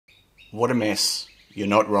What a mess. You're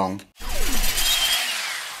not wrong.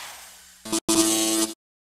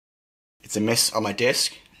 It's a mess on my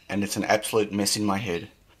desk, and it's an absolute mess in my head.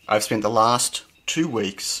 I've spent the last 2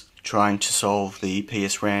 weeks trying to solve the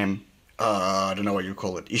PSRAM, I don't know what you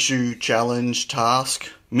call it, issue, challenge,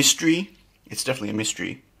 task, mystery. It's definitely a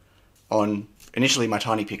mystery. On initially my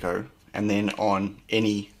TinyPICO, and then on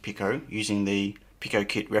any Pico using the Pico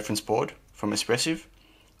Kit reference board from Espressif.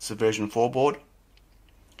 It's a version 4 board.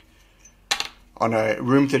 On a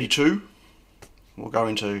Room 32, we'll go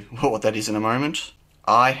into what that is in a moment.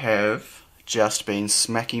 I have just been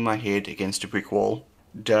smacking my head against a brick wall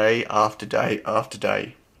day after day after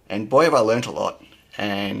day. And boy have I learnt a lot,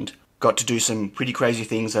 and got to do some pretty crazy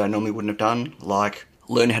things that I normally wouldn't have done, like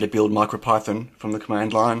learn how to build MicroPython from the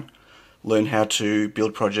command line, learn how to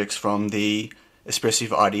build projects from the Espressif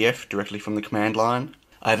IDF directly from the command line.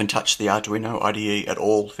 I haven't touched the Arduino IDE at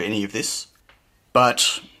all for any of this.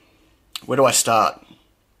 But where do I start?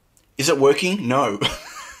 Is it working? No.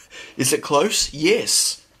 Is it close?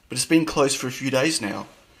 Yes. But it's been close for a few days now.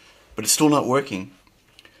 But it's still not working.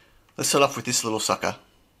 Let's start off with this little sucker.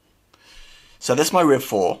 So that's my Rev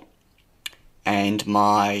 4 and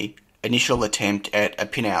my initial attempt at a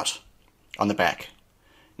pinout on the back.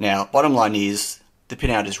 Now, bottom line is, the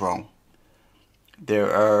pinout is wrong.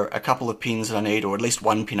 There are a couple of pins that I need, or at least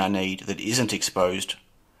one pin I need, that isn't exposed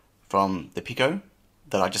from the Pico,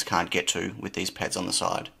 that I just can't get to with these pads on the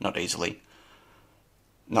side, not easily.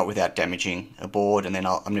 Not without damaging a board, and then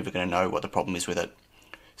I'm never going to know what the problem is with it.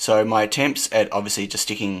 So my attempts at obviously just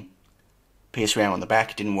sticking PSRAM on the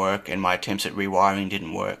back didn't work, and my attempts at rewiring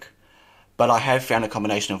didn't work. But I have found a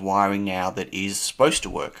combination of wiring now that is supposed to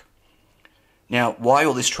work. Now, why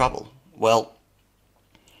all this trouble? Well,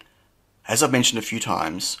 as I've mentioned a few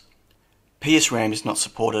times, PSRAM is not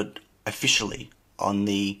supported officially on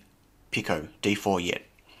the Pico D4 yet,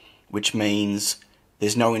 which means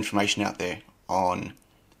there's no information out there on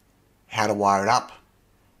how to wire it up,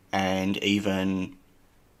 and even,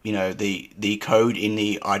 you know, the code in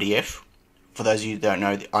the IDF. For those of you who don't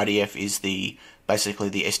know, the IDF is basically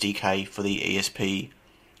the SDK for the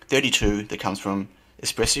ESP32 that comes from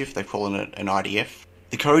Espressif. They're calling it an IDF.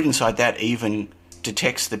 The code inside that even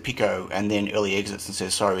detects the Pico and then early exits and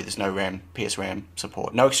says, sorry, there's no PSRAM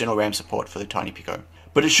support, no external RAM support for the TinyPICO.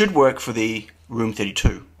 But it should work for the Room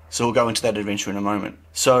 32. So we'll go into that adventure in a moment.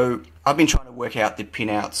 So I've been trying to work out the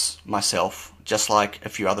pinouts myself, just like a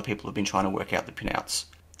few other people have been trying to work out the pinouts.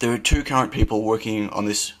 There are 2 current people working on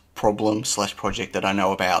this problem/project that I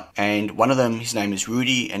know about, and one of them, his name is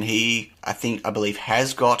Rudy, and he, I believe,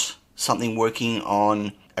 has got something working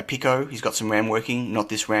on a Pico. He's got some RAM working, not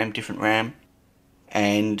this RAM, different RAM.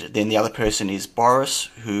 And then the other person is Boris,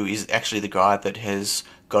 who is actually the guy that has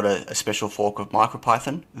got a special fork of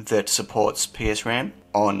MicroPython that supports PSRAM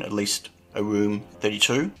on at least a Room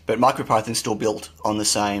 32. But MicroPython's still built on the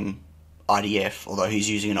same IDF, although he's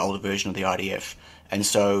using an older version of the IDF. And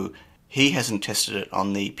so he hasn't tested it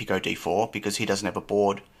on the Pico D4 because he doesn't have a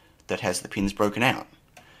board that has the pins broken out.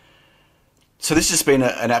 So this has been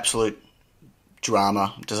an absolute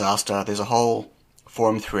drama, disaster. There's a whole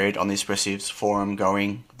forum thread on the Espressif's forum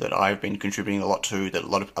going that I've been contributing a lot to, that a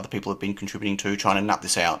lot of other people have been contributing to, trying to nut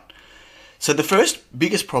this out. So the first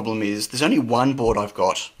biggest problem is there's only one board I've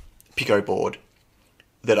got, Pico board,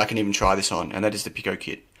 that I can even try this on, and that is the Pico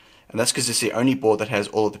Kit. And that's because it's the only board that has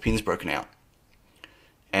all of the pins broken out.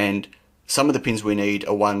 And some of the pins we need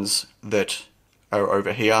are ones that are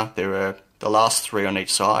over here. There are the last 3 on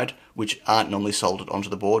each side, which aren't normally soldered onto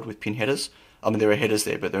the board with pin headers. I mean, there are headers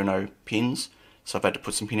there, but there are no pins. So I've had to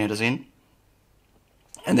put some pin headers in.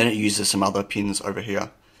 And then it uses some other pins over here,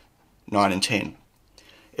 9 and 10.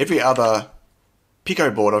 Every other Pico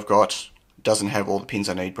board I've got doesn't have all the pins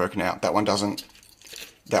I need broken out. That one doesn't.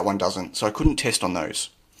 That one doesn't. So I couldn't test on those.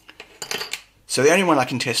 So the only one I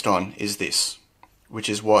can test on is this, which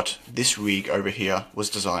is what this rig over here was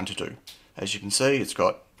designed to do. As you can see, it's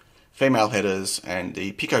got female headers and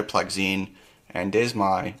the Pico plugs in, and there's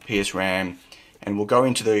my PSRAM, and we'll go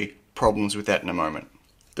into the problems with that in a moment.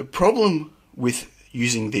 The problem with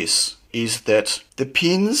using this is that the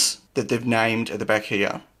pins that they've named at the back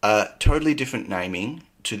here are totally different naming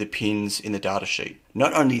to the pins in the datasheet.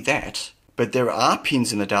 Not only that, but there are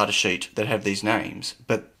pins in the datasheet that have these names,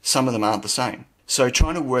 but some of them aren't the same. So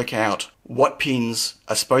trying to work out what pins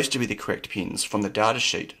are supposed to be the correct pins from the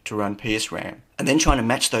datasheet to run PSRAM, and then trying to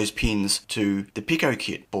match those pins to the Pico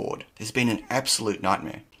Kit board has been an absolute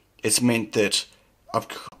nightmare. It's meant that I've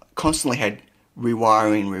constantly had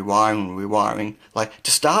rewiring. Like,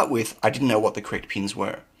 to start with, I didn't know what the correct pins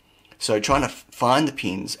were. So trying to find the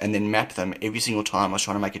pins and then map them every single time I was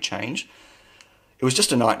trying to make a change, It was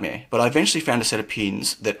just a nightmare, but I eventually found a set of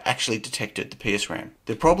pins that actually detected the PSRAM.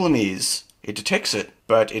 The problem is, it detects it,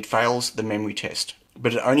 but it fails the memory test.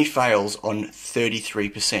 But it only fails on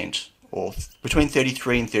 33%, or between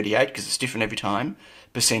 33 and 38, because it's different every time,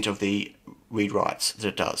 percent of the read-writes that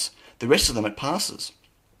it does. The rest of them it passes.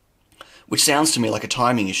 Which sounds to me like a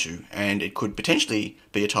timing issue, and it could potentially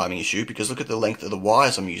be a timing issue because look at the length of the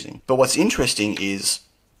wires I'm using. But what's interesting is,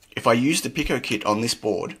 if I use the Pico kit on this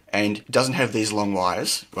board and it doesn't have these long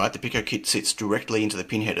wires, right, the Pico kit sits directly into the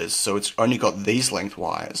pin headers, so it's only got these length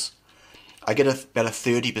wires, I get about a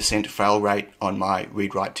 30% fail rate on my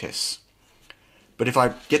read-write tests. But if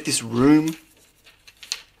I get this room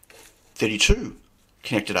 32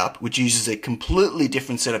 connected up, which uses a completely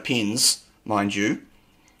different set of pins, mind you,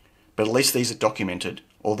 but at least these are documented,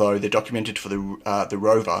 although they're documented for the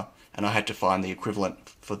rover, and I had to find the equivalent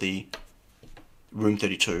for the room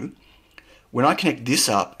 32. When I connect this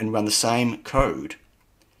up and run the same code,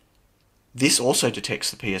 this also detects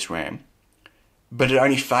the PSRAM, but it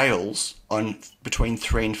only fails on between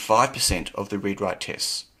 3 and 5% of the read-write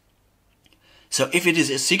tests. So if it is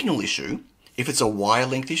a signal issue, if it's a wire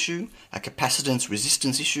length issue, a capacitance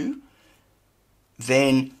resistance issue,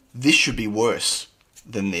 then this should be worse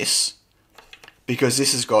than this, because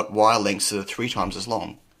this has got wire lengths that are 3 times as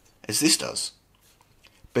long as this does.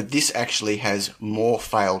 But this actually has more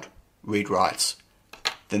failed read-writes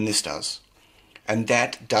than this does. And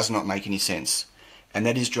that does not make any sense. And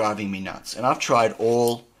that is driving me nuts. And I've tried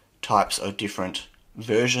all types of different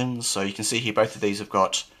versions. So you can see here both of these have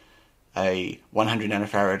got a 100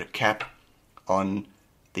 nanofarad cap on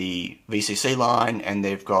the VCC line, and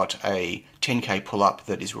they've got a 10K pull-up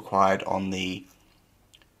that is required on the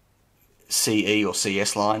CE or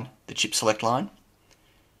CS line, the chip select line.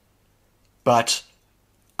 But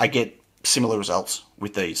I get similar results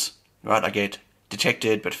with these, right? I get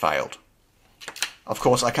detected but failed. Of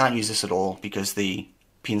course, I can't use this at all because the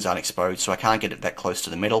pins aren't exposed, so I can't get it that close to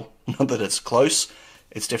the metal. Not that it's close,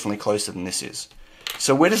 it's definitely closer than this is.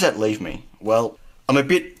 So where does that leave me? Well, I'm a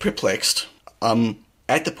bit perplexed. I'm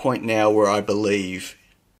at the point now where I believe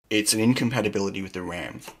it's an incompatibility with the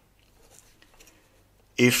RAM.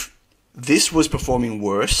 If this was performing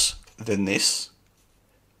worse than this,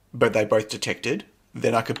 but they both detected,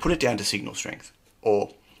 then I could put it down to signal strength, or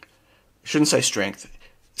I shouldn't say strength,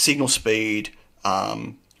 signal speed,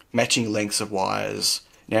 matching lengths of wires.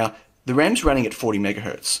 Now, the RAM's running at 40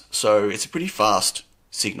 megahertz, so it's a pretty fast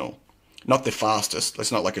signal. Not the fastest,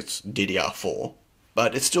 it's not like it's DDR4,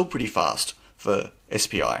 but it's still pretty fast for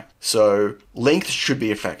SPI. So length should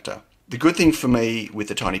be a factor. The good thing for me with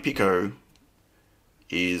the TinyPICO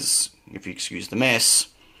is, if you excuse the mess,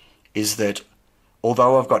 is that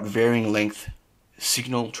although I've got varying length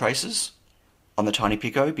signal traces on the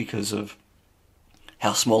TinyPICO because of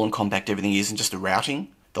how small and compact everything is and just the routing,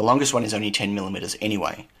 the longest one is only 10 millimeters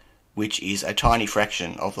anyway, which is a tiny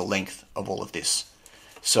fraction of the length of all of this.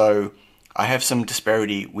 So I have some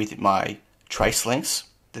disparity with my trace lengths.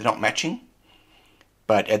 They're not matching,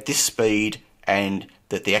 but at this speed and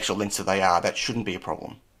that the actual lengths that they are, that shouldn't be a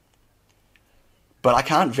problem. But I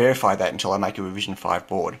can't verify that until I make a revision 5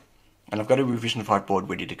 board. And I've got a revision 5 board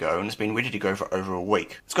ready to go, and it's been ready to go for over a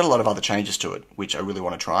week. It's got a lot of other changes to it, which I really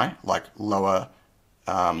want to try, like lower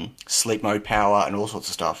sleep mode power and all sorts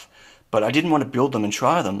of stuff. But I didn't want to build them and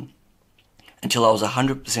try them until I was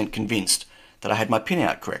 100% convinced that I had my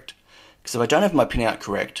pinout correct. Because if I don't have my pinout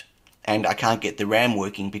correct, and I can't get the RAM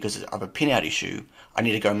working because of a pinout issue, I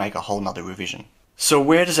need to go make a whole nother revision. So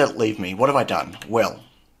where does that leave me? What have I done? Well,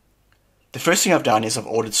 the first thing I've done is I've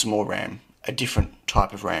ordered some more RAM, a different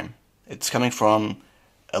type of RAM. It's coming from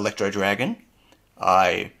Electro Dragon.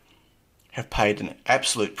 I have paid an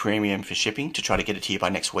absolute premium for shipping to try to get it here by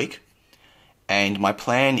next week. And my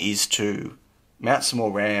plan is to mount some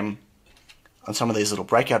more RAM on some of these little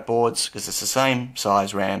breakout boards, because it's the same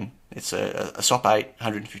size RAM. It's a SOP 8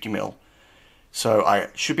 150mm. So I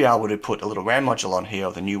should be able to put a little RAM module on here,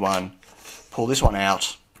 the new one, pull this one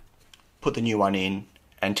out, put the new one in,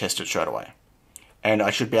 and test it straight away. And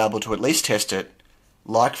I should be able to at least test it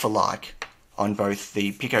like for like on both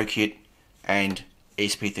the Pico kit and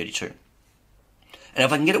ESP32. And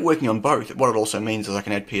if I can get it working on both, what it also means is I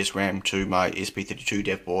can add PSRAM to my ESP32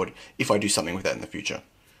 dev board if I do something with that in the future.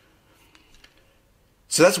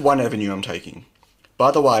 So that's one avenue I'm taking. By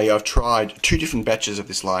the way, I've tried 2 different batches of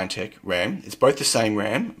this Liontech RAM. It's both the same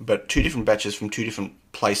RAM, but 2 different batches from 2 different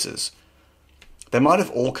places. They might have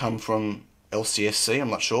all come from LCSC, I'm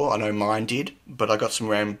not sure. I know mine did, but I got some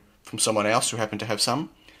RAM from someone else who happened to have some,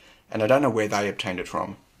 and I don't know where they obtained it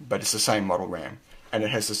from, but it's the same model RAM, and it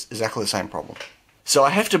has exactly the same problem. So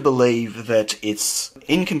I have to believe that it's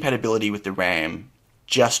incompatibility with the RAM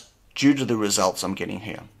just due to the results I'm getting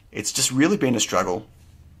here. It's just really been a struggle.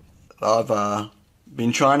 I've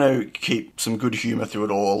been trying to keep some good humour through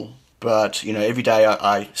it all, but every day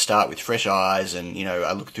I start with fresh eyes, and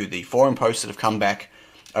I look through the forum posts that have come back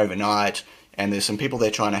overnight, and there's some people there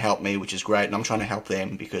trying to help me, which is great, and I'm trying to help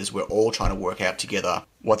them because we're all trying to work out together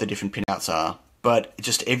what the different pinouts are. But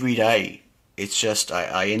just every day, it's just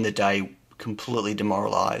I end the day completely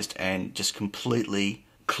demoralised and just completely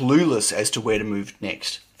clueless as to where to move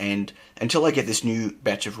next. And until I get this new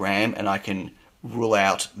batch of RAM and I can rule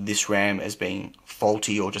out this RAM as being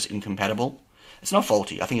faulty or just incompatible, it's not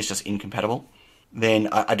faulty, I think it's just incompatible, then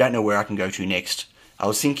I don't know where I can go to next. I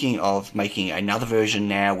was thinking of making another version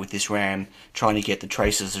now with this RAM, trying to get the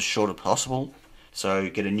traces as short as possible. So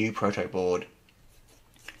get a new proto board,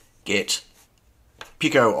 get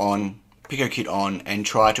Pico kit on, and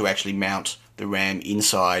try to actually mount the RAM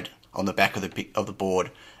inside on the back of the board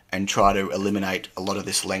and try to eliminate a lot of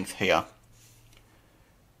this length here.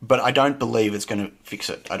 But I don't believe it's going to fix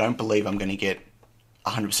it. I don't believe I'm going to get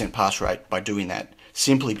 100% pass rate by doing that,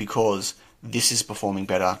 simply because this is performing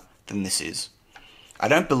better than this is. I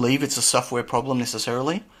don't believe it's a software problem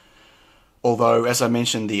necessarily, although as I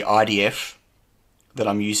mentioned, the IDF that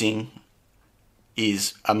I'm using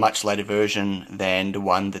is a much later version than the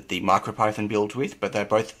one that the MicroPython builds with, but they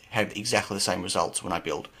both have exactly the same results when I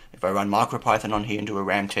build. If I run MicroPython on here and do a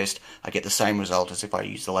RAM test, I get the same result as if I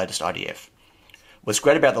use the latest IDF. What's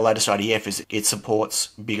great about the latest IDF is it supports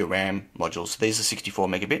bigger RAM modules. So these are 64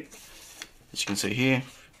 megabit, as you can see here,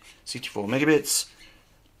 64 megabits,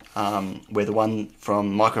 where the one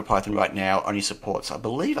from MicroPython right now only supports, I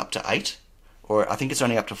believe, up to 8, or I think it's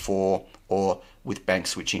only up to 4, or with bank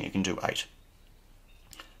switching it can do 8.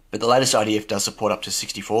 But the latest IDF does support up to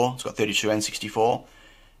 64, it's got 32 and 64,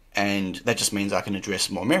 and that just means I can address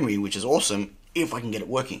more memory, which is awesome if I can get it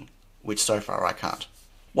working, which so far I can't.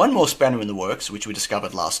 One more spanner in the works, which we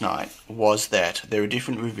discovered last night, was that there are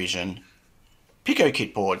different revision Pico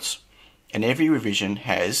kit boards, and every revision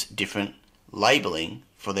has different labeling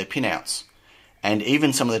for their pinouts. And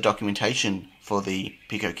even some of the documentation for the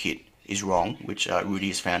Pico kit is wrong, which Rudy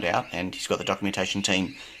has found out, and he's got the documentation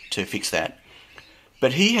team to fix that.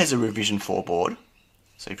 But he has a revision 4 board,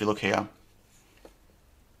 so if you look here,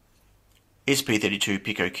 SP32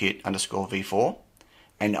 Pico kit _V4,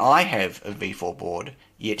 and I have a V4 board,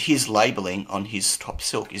 yet his labeling on his top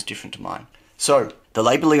silk is different to mine. So the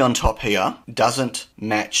labeling on top here doesn't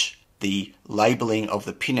match the labeling of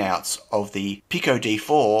the pinouts of the Pico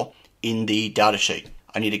D4 in the datasheet.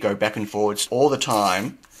 I need to go back and forwards all the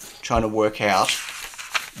time trying to work out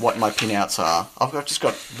what my pinouts are. I've just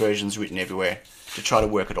got versions written everywhere to try to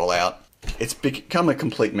work it all out. It's become a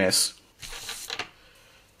complete mess.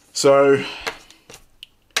 So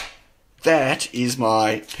that is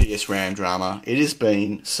my PSRAM drama. It has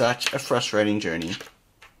been such a frustrating journey.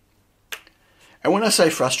 And when I say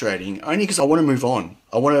frustrating, only because I want to move on.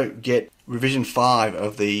 I want to get revision 5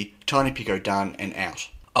 of the TinyPICO done and out.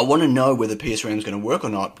 I want to know whether PSRAM is going to work or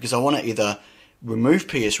not, because I want to either remove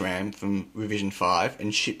PSRAM from revision 5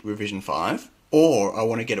 and ship revision 5, or I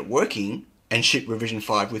want to get it working and ship revision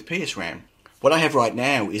 5 with PSRAM. What I have right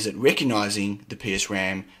now is it recognizing the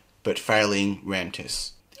PSRAM but failing RAM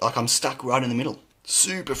tests. Like, I'm stuck right in the middle.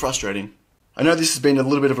 Super frustrating. I know this has been a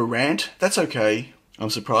little bit of a rant. That's okay. I'm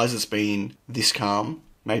surprised it's been this calm.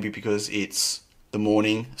 Maybe because it's the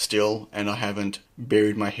morning still and I haven't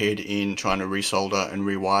buried my head in trying to resolder and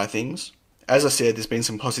rewire things. As I said, there's been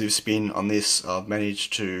some positive spin on this. I've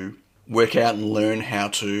managed to work out and learn how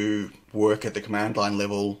to work at the command line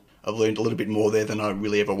level. I've learned a little bit more there than I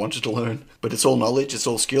really ever wanted to learn. But it's all knowledge, it's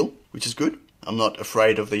all skill, which is good. I'm not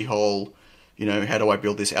afraid of the whole, how do I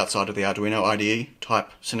build this outside of the Arduino IDE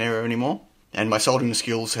type scenario anymore. And my soldering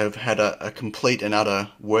skills have had a complete and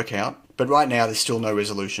utter workout. But right now there's still no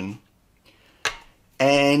resolution.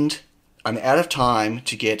 And I'm out of time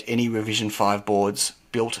to get any revision 5 boards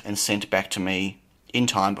built and sent back to me in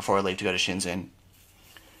time before I leave to go to Shenzhen.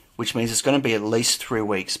 Which means it's going to be at least 3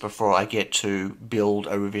 weeks before I get to build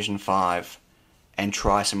a revision 5 and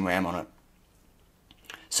try some RAM on it.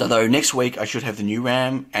 So though next week I should have the new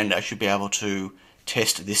RAM and I should be able to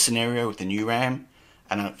test this scenario with the new RAM,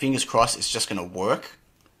 and fingers crossed it's just going to work.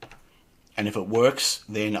 And if it works,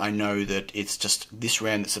 then I know that it's just this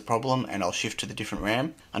RAM that's the problem and I'll shift to the different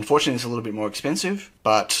RAM. Unfortunately it's a little bit more expensive,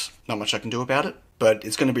 but not much I can do about it. But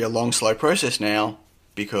it's going to be a long, slow process now,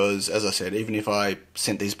 because as I said, even if I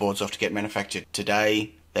sent these boards off to get manufactured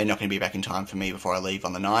today, they're not going to be back in time for me before I leave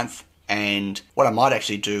on the 9th. And what I might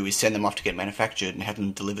actually do is send them off to get manufactured and have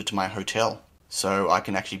them delivered to my hotel. so I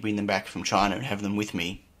can actually bring them back from China and have them with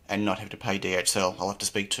me and not have to pay DHL. I'll have to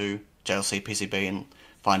speak to JLC PCB and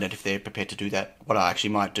find out if they're prepared to do that. What I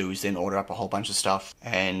actually might do is then order up a whole bunch of stuff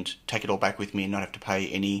and take it all back with me and not have to pay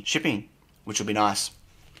any shipping, which would be nice.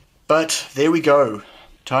 But there we go.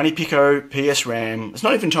 TinyPICO PSRAM. It's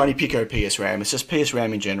not even TinyPICO PSRAM, it's just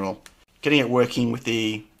PSRAM in general. Getting it working with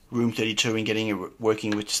the Room 32 and getting it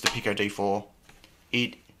working with just the Pico D4.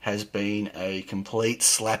 It has been a complete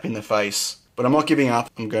slap in the face. But I'm not giving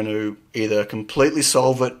up. I'm going to either completely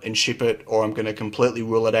solve it and ship it, or I'm going to completely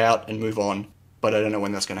rule it out and move on. But I don't know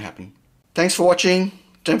when that's going to happen. Thanks for watching.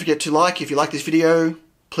 Don't forget to like if you like this video.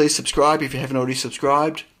 Please subscribe if you haven't already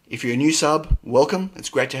subscribed. If you're a new sub, welcome. It's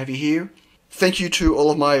great to have you here. Thank you to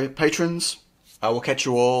all of my patrons. I will catch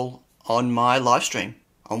you all on my live stream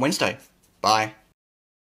on Wednesday. Bye.